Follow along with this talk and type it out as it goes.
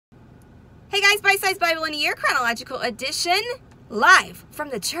Hey guys, Bite Size Bible in a Year, chronological edition, live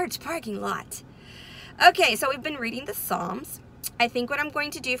from the church parking lot. Okay, so we've been reading the Psalms. I think what I'm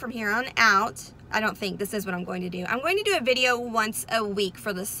going to do from here on out, I don't think, this is what I'm going to do. I'm going to do a video once a week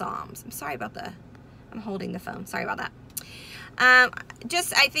for the Psalms. I'm sorry about I'm holding the phone. Sorry about that.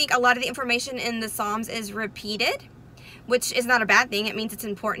 I think a lot of the information in the Psalms is repeated, which is not a bad thing. It means it's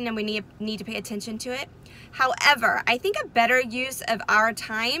important and we need to pay attention to it. However, I think a better use of our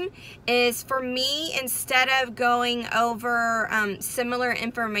time is for me, instead of going over similar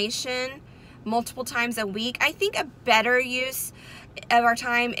information multiple times a week, I think a better use of our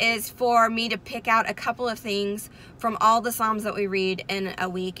time is for me to pick out a couple of things from all the Psalms that we read in a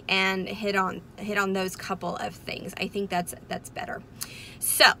week and hit on those couple of things. I think that's better.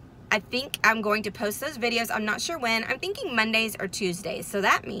 So I think I'm going to post those videos. I'm not sure when. I'm thinking Mondays or Tuesdays. So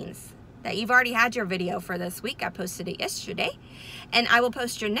that means that you've already had your video for this week. I posted it yesterday. And I will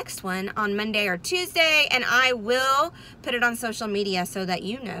post your next one on Monday or Tuesday. And I will put it on social media so that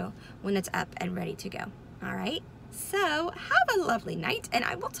you know when it's up and ready to go. All right? So have a lovely night. And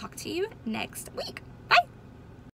I will talk to you next week.